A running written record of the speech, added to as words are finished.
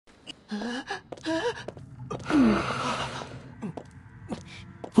Wow,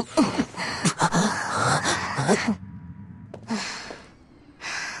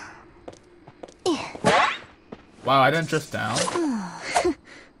 I didn't drift down.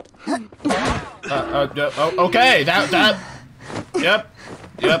 Okay, that. Yep,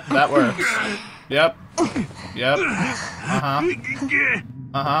 that works. Yep.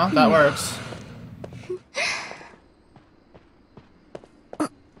 That works.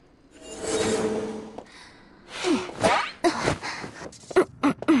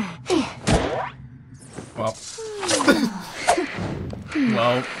 Well.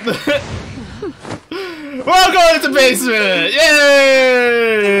 Well. We're going to the basement!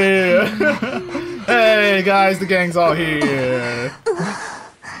 Yay! Hey guys, the gang's all here.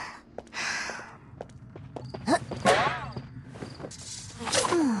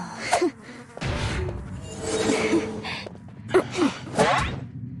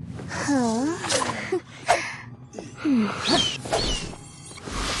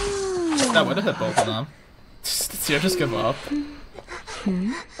 That would have hit both of them. Just give up.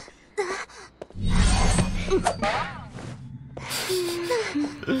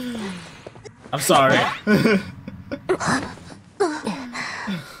 I'm sorry.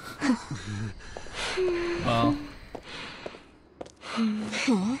 Well,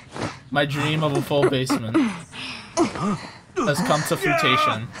 my dream of a full basement has come to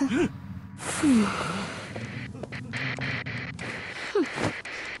fruition.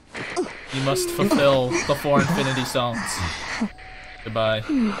 You must fulfill the 4 infinity zones. Goodbye.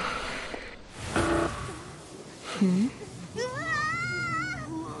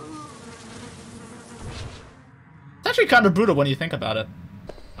 It's actually kind of brutal when you think about it.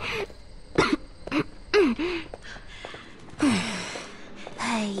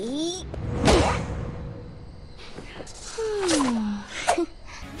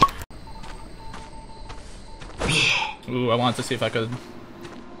 Ooh, I wanted to see if I could...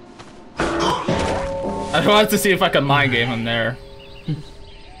 I wanted to see if I could mind game him there.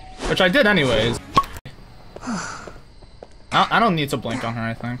 Which I did anyways. I don't need to blink on her,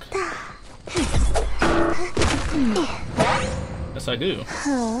 I think. Yes, I do.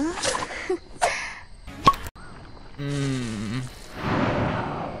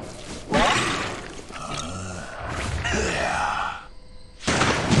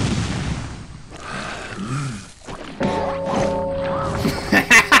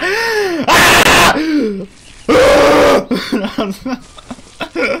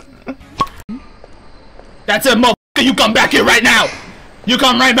 That's it, motherfucker! You come back here right now! You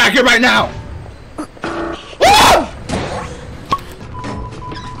come right back here right now!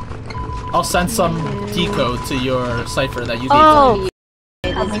 I'll send some decode to your cipher that you need. Oh!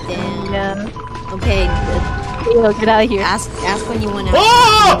 Yeah. Okay, Yo, get out of here. ask when you want out.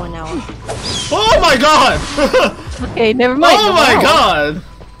 Oh! Oh my god! Okay, never mind. Oh my god!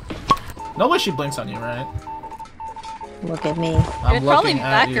 No way she blinks on you, right? Look at me. I'm It's probably looking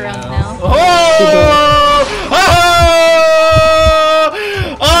at back you. around now. Oh! Oh!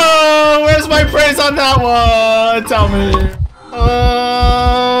 Oh! Where's my praise on that one? Tell me.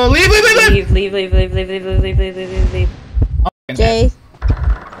 Leave. Leave. Jay.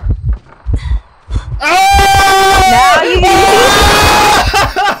 Oh! Now you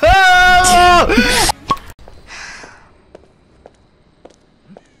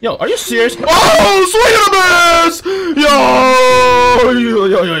Yo, are you serious? Oh, swing and a miss! Yo!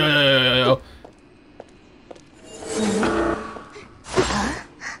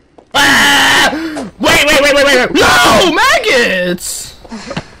 Ah! Wait! No! Maggots!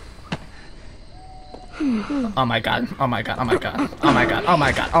 Oh my god.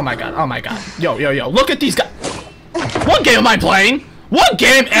 Yo. Look at these guys. What game am I playing? What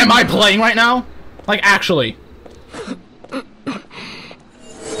game am I playing right now? Like, actually.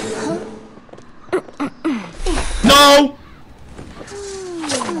 No!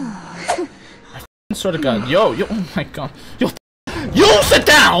 I swear to God. Yo, oh my god. Yo, you sit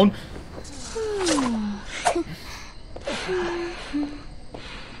down!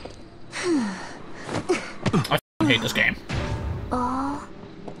 I hate this game.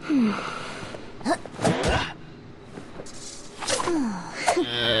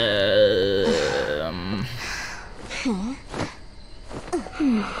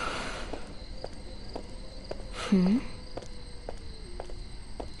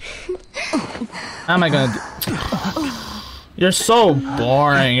 How am I gonna do? You're so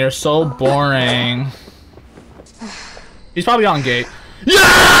boring. He's probably on gate.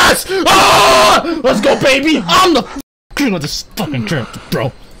 Yes! Ah! Let's go, baby! I'm the king of this fucking character,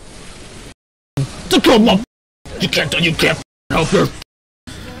 bro. You can't help her.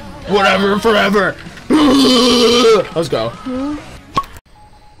 Whatever, forever. Let's go.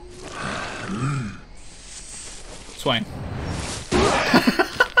 Swing.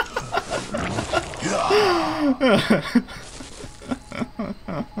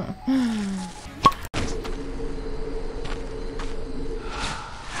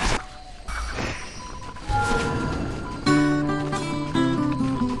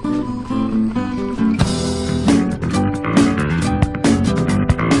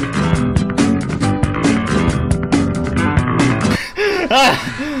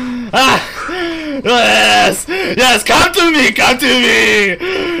 Yes! Yes, come to me! Come to me!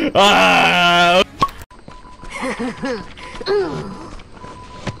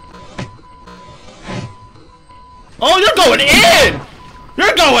 Oh, you're going in!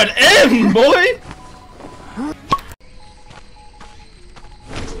 You're going in, boy!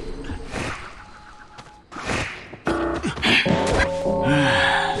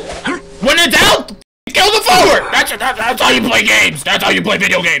 When in doubt, kill the forward! That's how you play games! That's how you play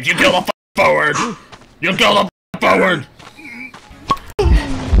video games! You kill the forward! You kill the forward!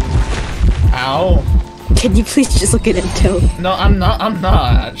 Ow. Can you please just look at him, too? No, I'm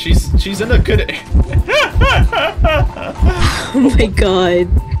not. She's in a good... Oh my god.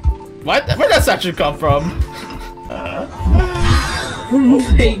 What? Where'd that statue come from? Oh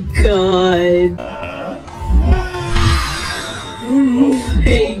my god. Oh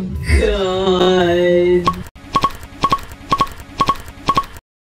my god.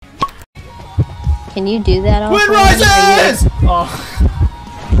 Can you do that all? Wind rises! Oh.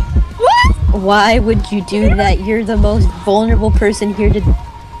 What? Why would you do that? You're the most vulnerable person here to...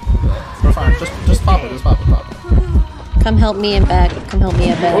 We're fine. Just pop it. Just pop it. Pop it. Come help me and back. Come help me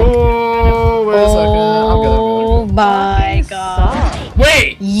and back. Oh, wait a second. I'm good. Oh my god.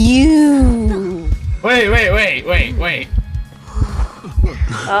 Wait! You! Wait. What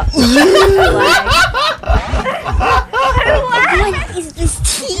is this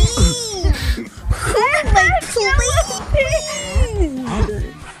tea? Like, please!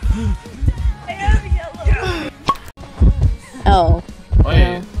 Oh.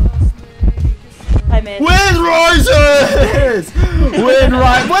 Wait. I missed. Wind rises! Wind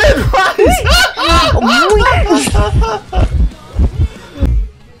rises!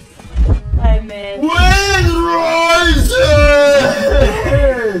 I missed. Wind rises!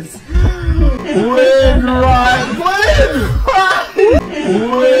 Wind rises!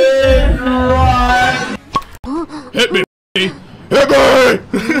 Wind rises! Hit me! Hit me!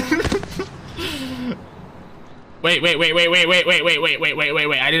 Wait. I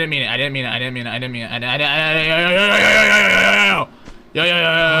didn't mean it.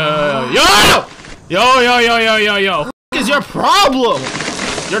 Yo. What is your problem?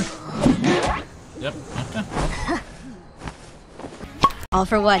 Yep. Okay. All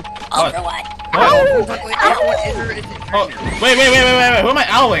for one. All for one. Oh, wait. Who am I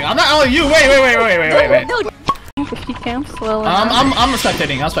owling? I'm not owling you. Wait. No. If you can slow I'm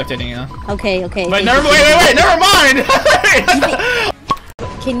spectating. Yeah. Okay. Wait, never mind.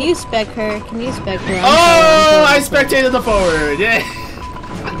 Can you spec her? Oh, I spectated the forward. Yeah.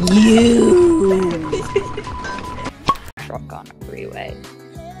 You. truck on a freeway.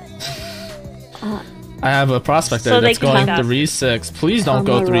 I have a prospector So that's they can going 3-6. Please don't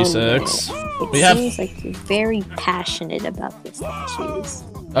go 3-6. It We have. seems like you're very passionate about the statues.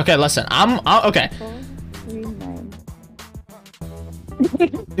 Okay, listen. I'm okay.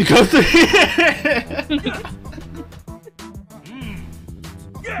 You go 3.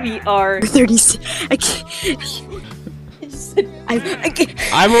 We are 36. I can't. I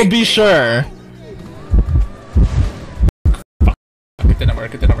can't. I will be sure. It didn't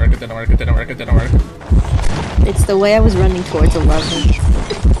work. It's the way I was running towards 11.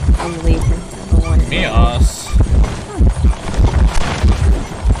 I'm leaving. I don't want it. Mios.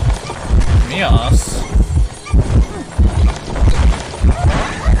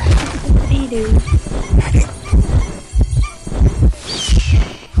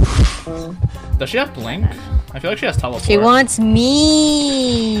 Does she have blink? I feel like she has teleport. She wants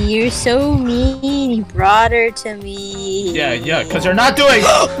me. You're so mean. You brought her to me. Yeah, because you're not doing.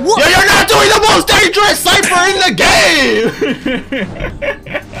 You're not doing the most dangerous cipher in the game.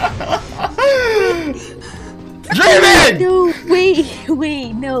 Dreaming.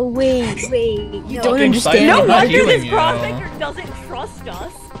 No, wait. You don't Fucking understand. psycho. no I'm not wonder healing this you. prospector doesn't trust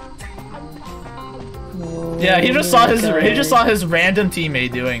us. Yeah, he just saw his random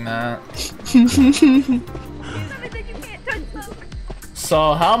teammate doing that.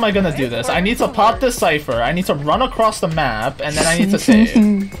 So how am I gonna do this? I need to pop this cipher. I need to run across the map, and then I need to save.